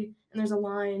hurry and there's a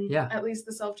line, Yeah. at least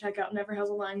the self-checkout never has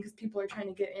a line because people are trying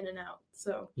to get in and out.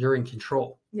 So You're in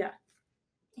control. yeah.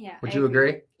 Yeah. Would I you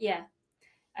agree? Yeah.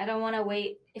 I don't want to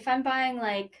wait. If I'm buying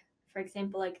like, for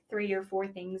example, like 3 or 4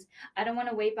 things, I don't want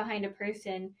to wait behind a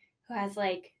person who has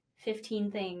like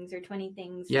 15 things or 20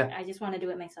 things. Yeah. I just want to do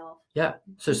it myself. Yeah.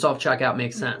 So self-checkout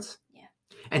makes Mhm. sense. Yeah.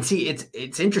 And see,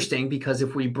 it's interesting because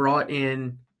if we brought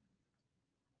in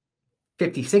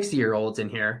 50, 60-year-olds in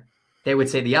here, they would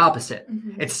say the opposite.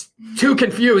 Mhm. It's too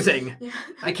confusing. Yeah.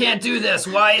 I can't do this.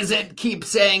 Why is it keep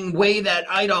saying weigh that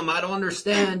item? I don't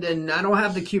understand. And I don't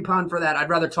have the coupon for that. I'd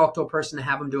rather talk to a person and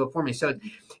have them do it for me. So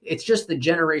it's just the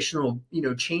generational,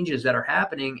 changes that are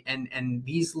happening. And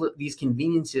these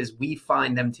conveniences, we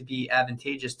find them to be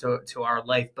advantageous to our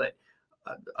life, but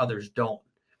others don't.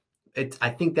 I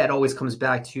think that always comes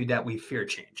back to that we fear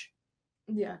change.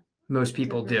 Yeah. Most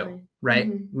people do, Definitely. right?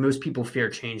 Mhm. Most people fear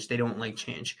change. They don't like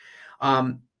change.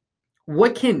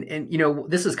 What can, and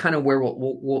this is kind of where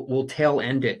we'll tail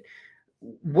end it.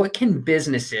 What can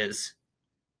businesses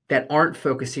that aren't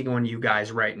focusing on you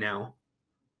guys right now,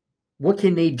 what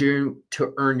can they do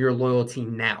to earn your loyalty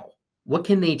now? What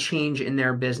can they change in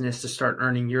their business to start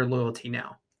earning your loyalty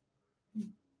now?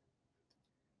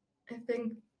 I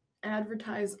think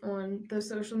advertise on the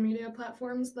social media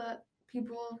platforms that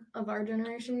people of our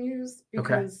generation use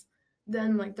because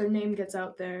then like their name gets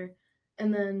out there.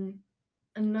 And then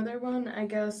another one, I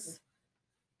guess,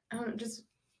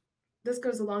 this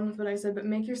goes along with what I said, but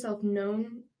make yourself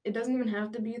known. It doesn't even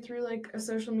have to be through like a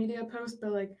social media post,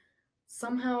 but like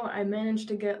somehow I managed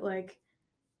to get like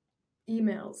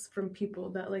emails from people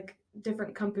that like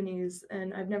different companies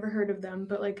and I've never heard of them,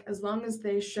 but like as long as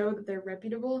they show that they're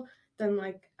reputable, then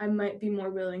like I might be more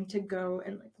willing to go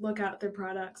and like look at their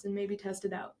products and maybe test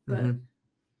it out. But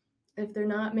if they're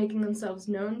not making themselves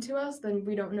known to us, then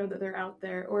we don't know that they're out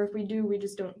there. Or if we do, we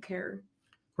just don't care.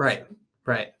 Right, So,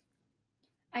 right.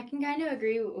 I can kind of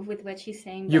agree with what she's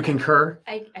saying. You but concur?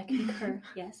 I concur,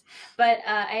 yes. But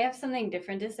I have something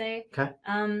different to say. Okay.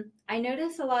 I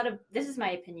notice a lot of, this is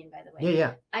my opinion, by the way.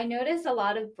 Yeah. I notice a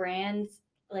lot of brands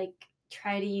like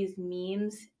try to use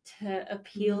memes to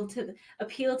appeal to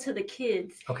the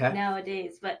kids Okay.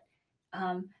 nowadays. But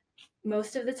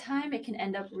most of the time it can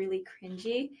end up really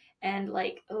cringy and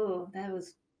like, oh, that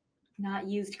was not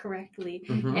used correctly.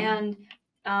 Mhm. And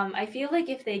I feel like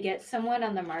if they get someone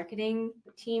on the marketing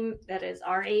team that is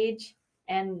our age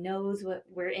and knows what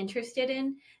we're interested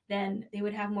in, then they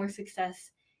would have more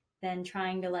success than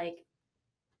trying to like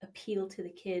appeal to the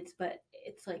kids. But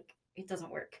it's like, it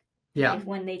doesn't work. Yeah. If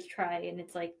when they try, and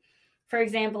it's like, for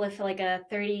example, if like a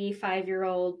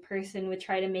 35-year-old person would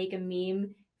try to make a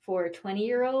meme for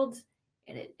 20-year-olds,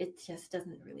 it just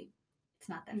doesn't really, it's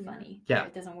not that funny. Yeah.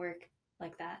 It doesn't work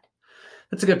like that.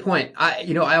 That's a good point.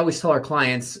 I always tell our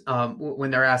clients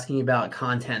when they're asking about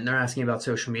content and they're asking about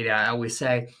social media, I always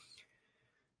say,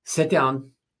 sit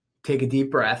down, take a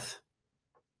deep breath,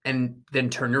 and then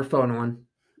turn your phone on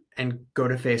and go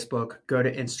to Facebook, go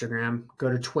to Instagram, go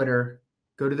to Twitter,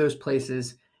 go to those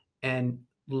places and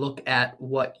look at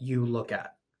what you look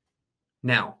at.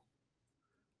 Now,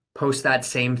 post that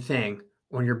same thing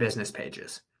on your business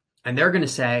pages. And they're going to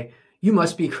say, you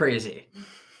must be crazy.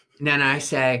 And then I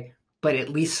say, but at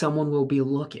least someone will be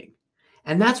looking.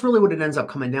 And that's really what it ends up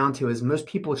coming down to is most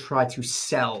people try to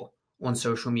sell on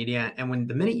social media. And when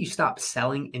the minute you stop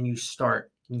selling and you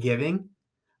start giving,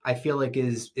 I feel like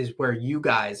is where you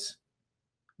guys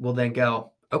will then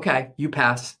go, okay, you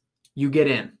pass, you get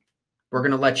in. We're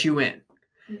going to let you in.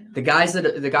 Yeah. The guys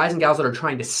and gals that are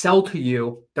trying to sell to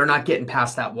you, they're not getting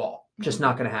past that wall. Just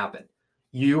not going to happen.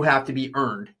 You have to be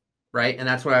earned, right? And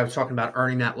that's what I was talking about,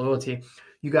 earning that loyalty.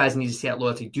 You guys need to see that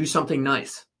loyalty. Do something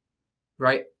nice,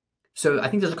 right? So I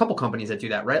think there's a couple companies that do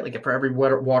that, right? Like for every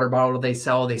water bottle they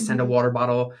sell, they send a water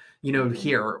bottle,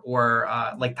 here. Or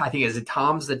like I think is it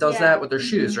Tom's that does that with their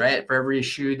shoes, right? For every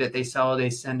shoe that they sell, they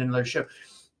send another shoe.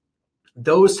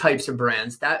 Those types of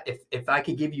brands, that if I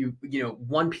could give you,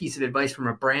 one piece of advice from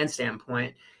a brand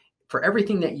standpoint, for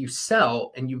everything that you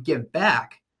sell and you give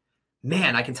back,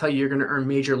 man, I can tell you're going to earn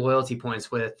major loyalty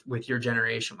points with your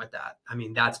generation with that. I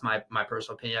mean, that's my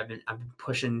personal opinion. I've been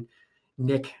pushing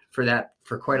Nick for that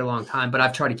for quite a long time, but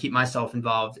I've tried to keep myself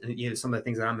involved in some of the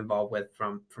things that I'm involved with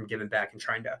from giving back and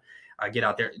trying to get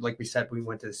out there. Like we said, we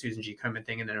went to the Susan G. Komen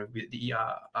thing, and then the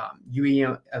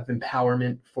UE of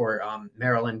Empowerment for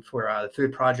Maryland for the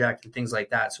Food Project and things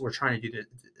like that. So we're trying to do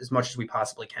as much as we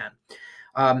possibly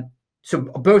can. So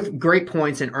both great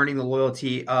points in earning the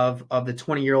loyalty of the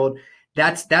 20-year-old.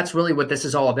 That's really what this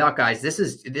is all about, guys. This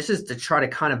is to try to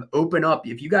kind of open up.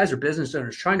 If you guys are business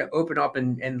owners, trying to open up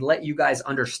and let you guys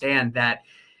understand that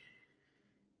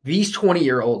these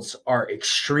 20-year-olds are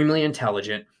extremely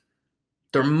intelligent.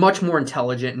 They're much more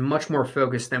intelligent and much more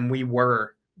focused than we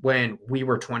were when we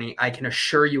were 20. I can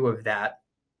assure you of that.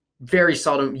 Very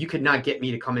seldom. You could not get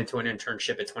me to come into an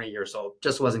internship at 20 years old.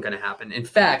 Just wasn't going to happen. In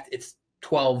fact, it's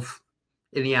 12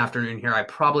 in the afternoon here. I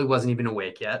probably wasn't even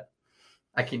awake yet.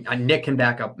 Nick can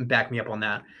back me up on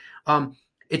that.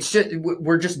 It's just,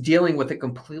 we're just dealing with a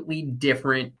completely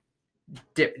different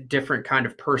kind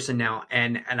of person now.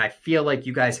 And I feel like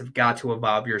you guys have got to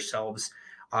evolve yourselves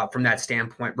from that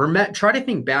standpoint. Try to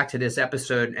think back to this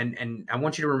episode, and I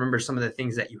want you to remember some of the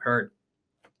things that you heard.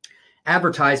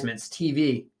 Advertisements,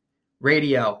 TV,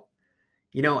 radio.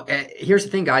 Here's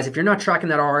the thing, guys. If you're not tracking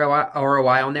that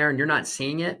ROI on there and you're not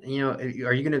seeing it,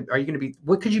 are you gonna be?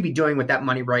 What could you be doing with that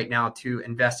money right now to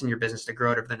invest in your business to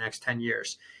grow it over the next 10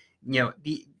 years?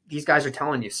 These guys are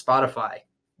telling you Spotify,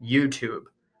 YouTube,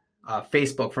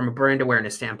 Facebook from a brand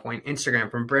awareness standpoint, Instagram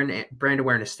from a brand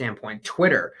awareness standpoint,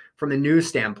 Twitter from a news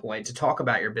standpoint to talk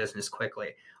about your business quickly.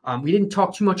 We didn't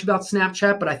talk too much about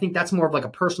Snapchat, but I think that's more of like a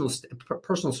personal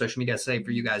social media say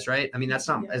for you guys, right? I mean, that's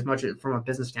not as much from a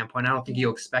business standpoint. I don't think you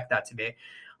expect that to be.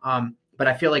 But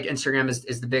I feel like Instagram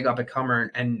is the big up and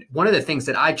comer. And one of the things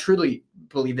that I truly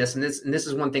believe this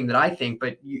is one thing that I think,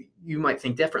 but you might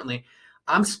think differently.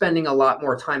 I'm spending a lot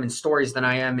more time in stories than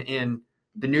I am in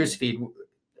the news feed.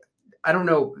 I don't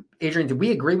know, Adrian, did we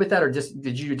agree with that, or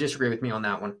did you disagree with me on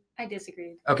that one? I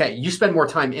disagreed. Okay, you spend more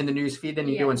time in the news feed than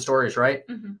you do in stories, right?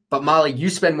 Mm-hmm. But Molly,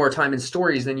 you spend more time in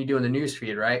stories than you do in the news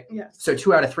feed, right? Yes. So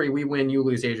 2 out of 3, we win, you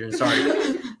lose, Adrian. Sorry.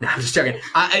 No, I'm just joking.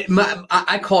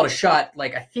 I called a shot,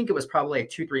 like I think it was probably like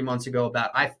 2-3 months ago,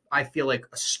 about I feel like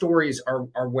stories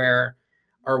are where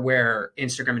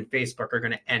Instagram and Facebook are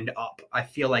going to end up. I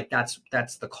feel like that's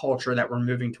the culture that we're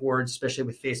moving towards, especially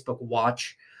with Facebook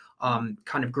Watch.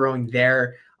 Kind of growing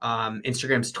there.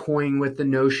 Instagram's toying with the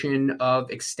notion of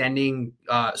extending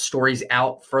stories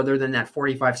out further than that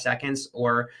 45 seconds,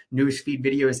 or newsfeed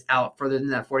videos out further than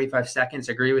that 45 seconds.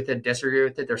 Agree with it, disagree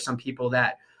with it. There's some people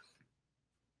that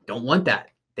don't want that.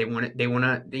 They want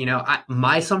to,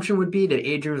 my assumption would be that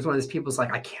Adrian was one of those people who's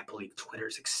like, I can't believe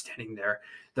Twitter's extending their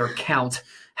count.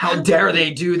 How dare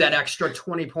they do that extra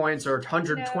 20 points or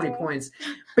 120 points?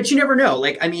 But you never know.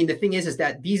 Like, I mean, the thing is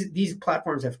that these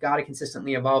platforms have got to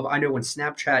consistently evolve. I know when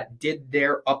Snapchat did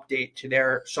their update to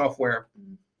their software,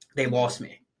 they lost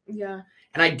me. Yeah.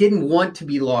 And I didn't want to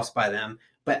be lost by them,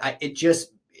 but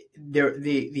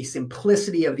the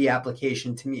simplicity of the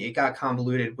application, to me, it got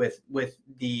convoluted with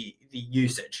the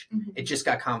usage. Mm-hmm. It just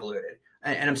got convoluted.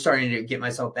 And I'm starting to get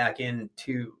myself back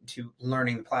into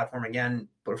learning the platform again,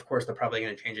 but of course they're probably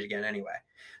going to change it again anyway.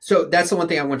 So that's the one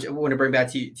thing I want to bring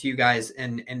back to you guys,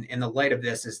 and in the light of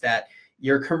this, is that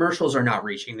your commercials are not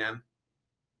reaching them.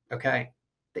 Okay,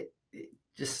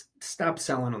 just stop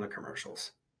selling on the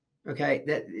commercials.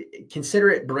 Okay,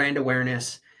 consider it brand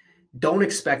awareness. Don't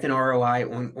expect an ROI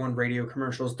on radio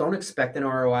commercials. Don't expect an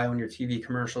ROI on your TV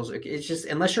commercials. It's just,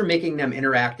 unless you're making them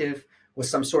interactive with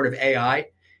some sort of AI,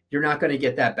 you're not going to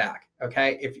get that back.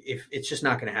 Okay. If it's just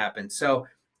not going to happen. So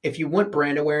if you want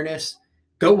brand awareness,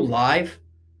 go live,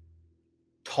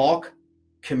 talk,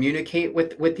 communicate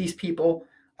with these people,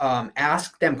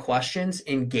 ask them questions,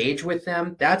 engage with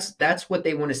them. That's what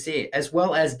they want to see, as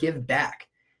well as give back.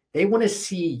 They want to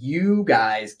see you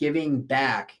guys giving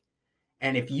back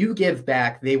And if you give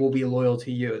back, they will be loyal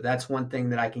to you. That's one thing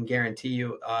that I can guarantee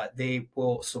you. They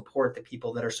will support the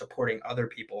people that are supporting other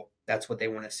people. That's what they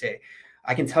want to say.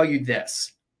 I can tell you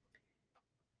this.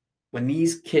 When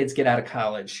these kids get out of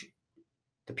college,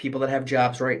 the people that have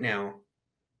jobs right now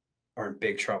are in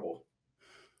big trouble.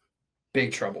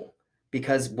 Big trouble.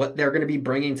 Because what they're going to be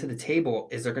bringing to the table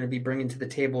is they're going to be bringing to the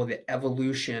table the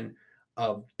evolution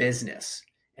of business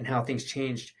and how things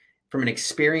changed. From an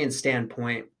experience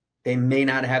standpoint, they may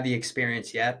not have the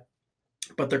experience yet,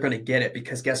 but they're going to get it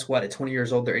because guess what? At 20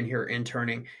 years old, they're in here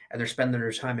interning and they're spending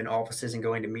their time in offices and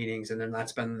going to meetings, and they're not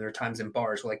spending their times in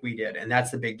bars like we did. And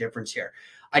that's the big difference here.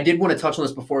 I did want to touch on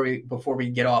this before we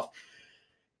get off.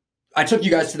 I took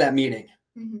you guys to that meeting,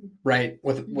 right?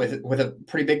 With a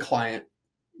pretty big client.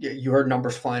 You heard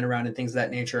numbers flying around and things of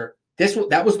that nature.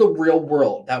 That was the real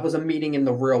world. That was a meeting in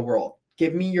the real world.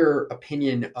 Give me your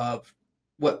opinion of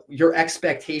what your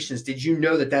expectations. Did you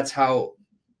know that that's how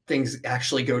things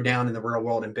actually go down in the real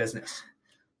world in business?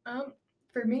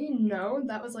 For me, no.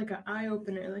 That was like an eye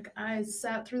opener. Like I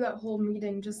sat through that whole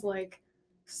meeting just like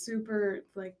super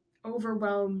like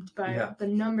overwhelmed by the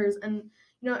numbers. And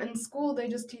you know, in school they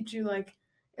just teach you like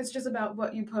it's just about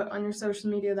what you put on your social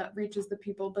media that reaches the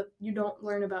people, but you don't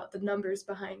learn about the numbers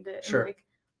behind it. Sure. And like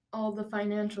all the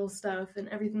financial stuff and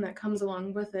everything that comes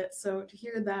along with it. So to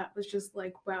hear that was just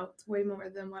like, wow, it's way more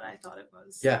than what I thought it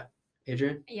was. Yeah.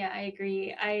 Adrian? Yeah, I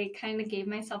agree. I kind of gave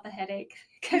myself a headache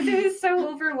because it was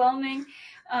so overwhelming.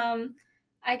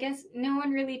 I guess no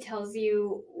one really tells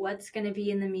you what's going to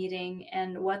be in the meeting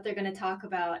and what they're going to talk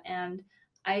about. And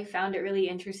I found it really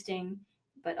interesting,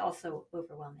 but also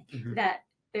overwhelming that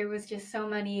there was just so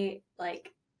many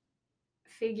like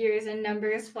figures and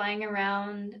numbers flying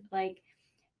around, like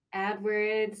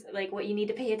AdWords, like what you need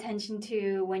to pay attention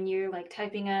to when you're like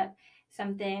typing up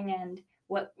something and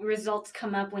what results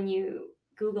come up when you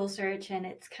Google search. And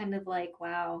it's kind of like,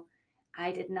 wow,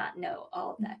 I did not know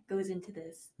all of that goes into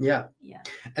this. Yeah. Yeah.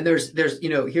 And there's, you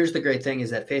know, here's the great thing is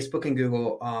that Facebook and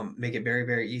Google make it very,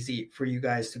 very easy for you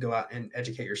guys to go out and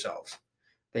educate yourselves.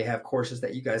 They have courses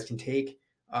that you guys can take.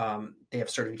 They have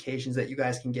certifications that you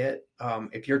guys can get.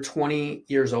 If you're 20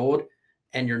 years old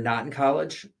and you're not in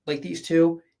college like these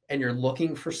two, and you're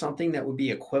looking for something that would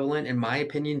be equivalent, in my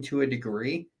opinion, to a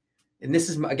degree, and this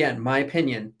is, again, my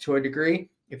opinion, to a degree,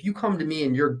 if you come to me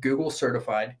and you're Google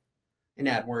certified in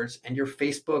AdWords and you're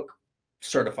Facebook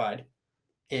certified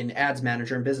in Ads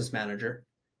Manager and Business Manager,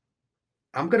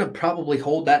 I'm going to probably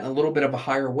hold that in a little bit of a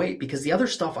higher weight because the other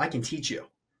stuff I can teach you.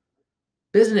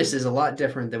 Business is a lot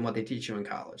different than what they teach you in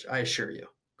college, I assure you.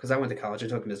 Because I went to college, I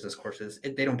took business courses.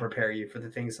 They don't prepare you for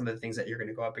some of the things that you're going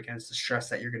to go up against, the stress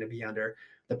that you're going to be under,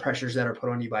 the pressures that are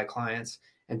put on you by clients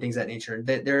and things of that nature.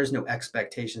 There is no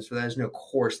expectations for that. There's no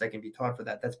course that can be taught for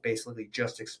that. That's basically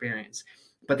just experience.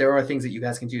 But there are things that you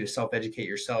guys can do to self-educate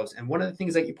yourselves. And one of the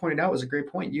things that you pointed out was a great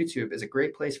point. YouTube is a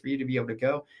great place for you to be able to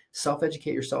go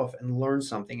self-educate yourself and learn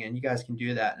something. And you guys can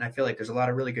do that. And I feel like there's a lot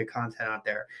of really good content out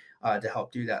there to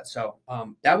help do that. So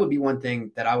that would be one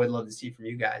thing that I would love to see from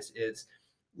you guys is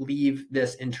leave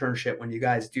this internship when you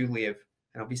guys do leave,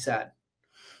 and I'll be sad.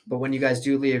 But when you guys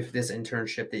do leave this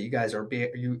internship, that you guys are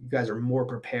more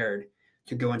prepared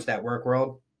to go into that work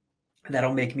world.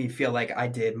 That'll make me feel like I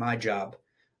did my job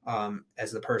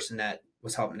as the person that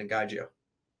was helping to guide you.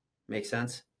 Make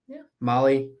sense? Yeah.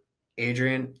 Molly,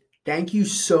 Adrian, thank you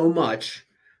so much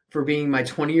for being my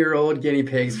 20-year-old guinea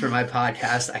pigs for my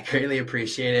podcast. I greatly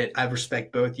appreciate it. I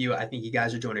respect both of you. I think you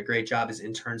guys are doing a great job as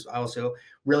interns. I also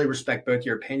really respect both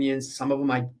your opinions. Some of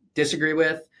them I disagree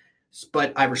with,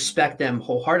 but I respect them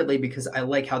wholeheartedly because I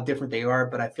like how different they are.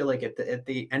 But I feel like at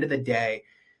the end of the day,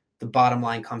 the bottom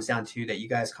line comes down to that you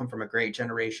guys come from a great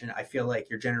generation. I feel like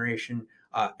your generation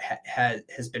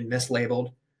has been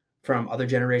mislabeled from other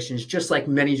generations, just like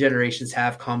many generations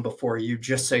have come before you,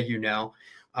 just so you know.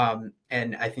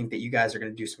 And I think that you guys are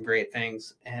going to do some great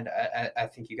things. And I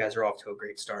think you guys are off to a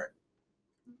great start.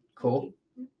 Cool.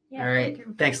 Yeah, all right.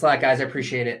 Thanks a lot, guys. I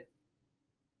appreciate it.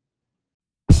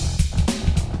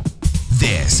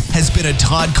 This has been a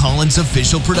Todd Collins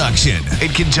official production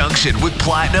in conjunction with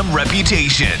Platinum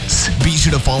Reputations. Be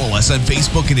sure to follow us on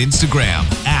Facebook and Instagram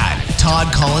at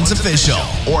Todd Collins Official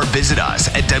or visit us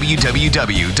at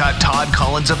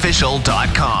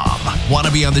www.toddcollinsofficial.com. Want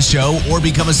to be on the show or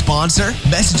become a sponsor?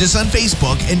 Message us on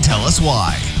Facebook and tell us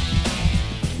why.